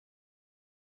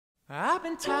I've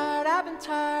been tired, I've been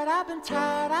tired, I've been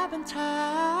tired, I've been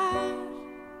tired.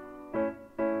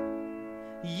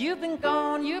 You've been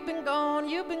gone, you've been gone,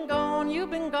 you've been gone, you've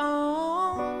been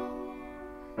gone.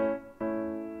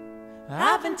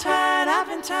 I've been tired, I've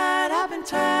been tired, I've been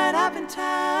tired, I've been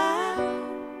tired.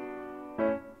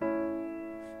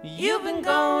 You've been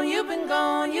gone, you've been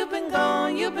gone, you've been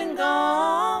gone, you've been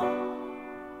gone.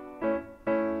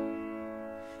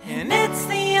 And it's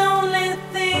the only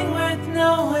thing worth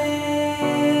knowing.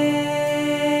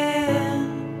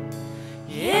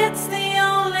 It's the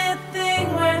only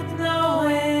thing worth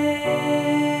knowing.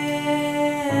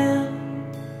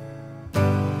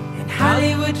 And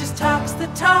Hollywood just talks the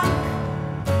talk,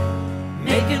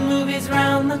 making movies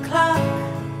round the clock.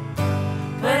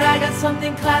 But I got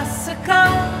something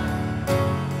classical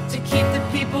to keep the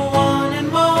people wanting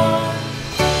more.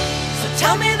 So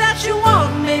tell me that you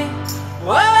want me.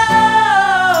 Whoa,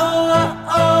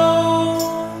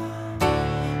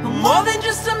 more than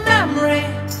just a memory.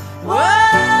 Whoa,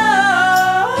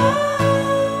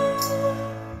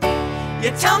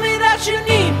 you tell me that you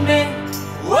need me.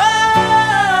 Whoa,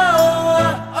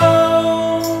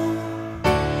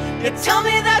 you tell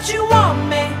me that you want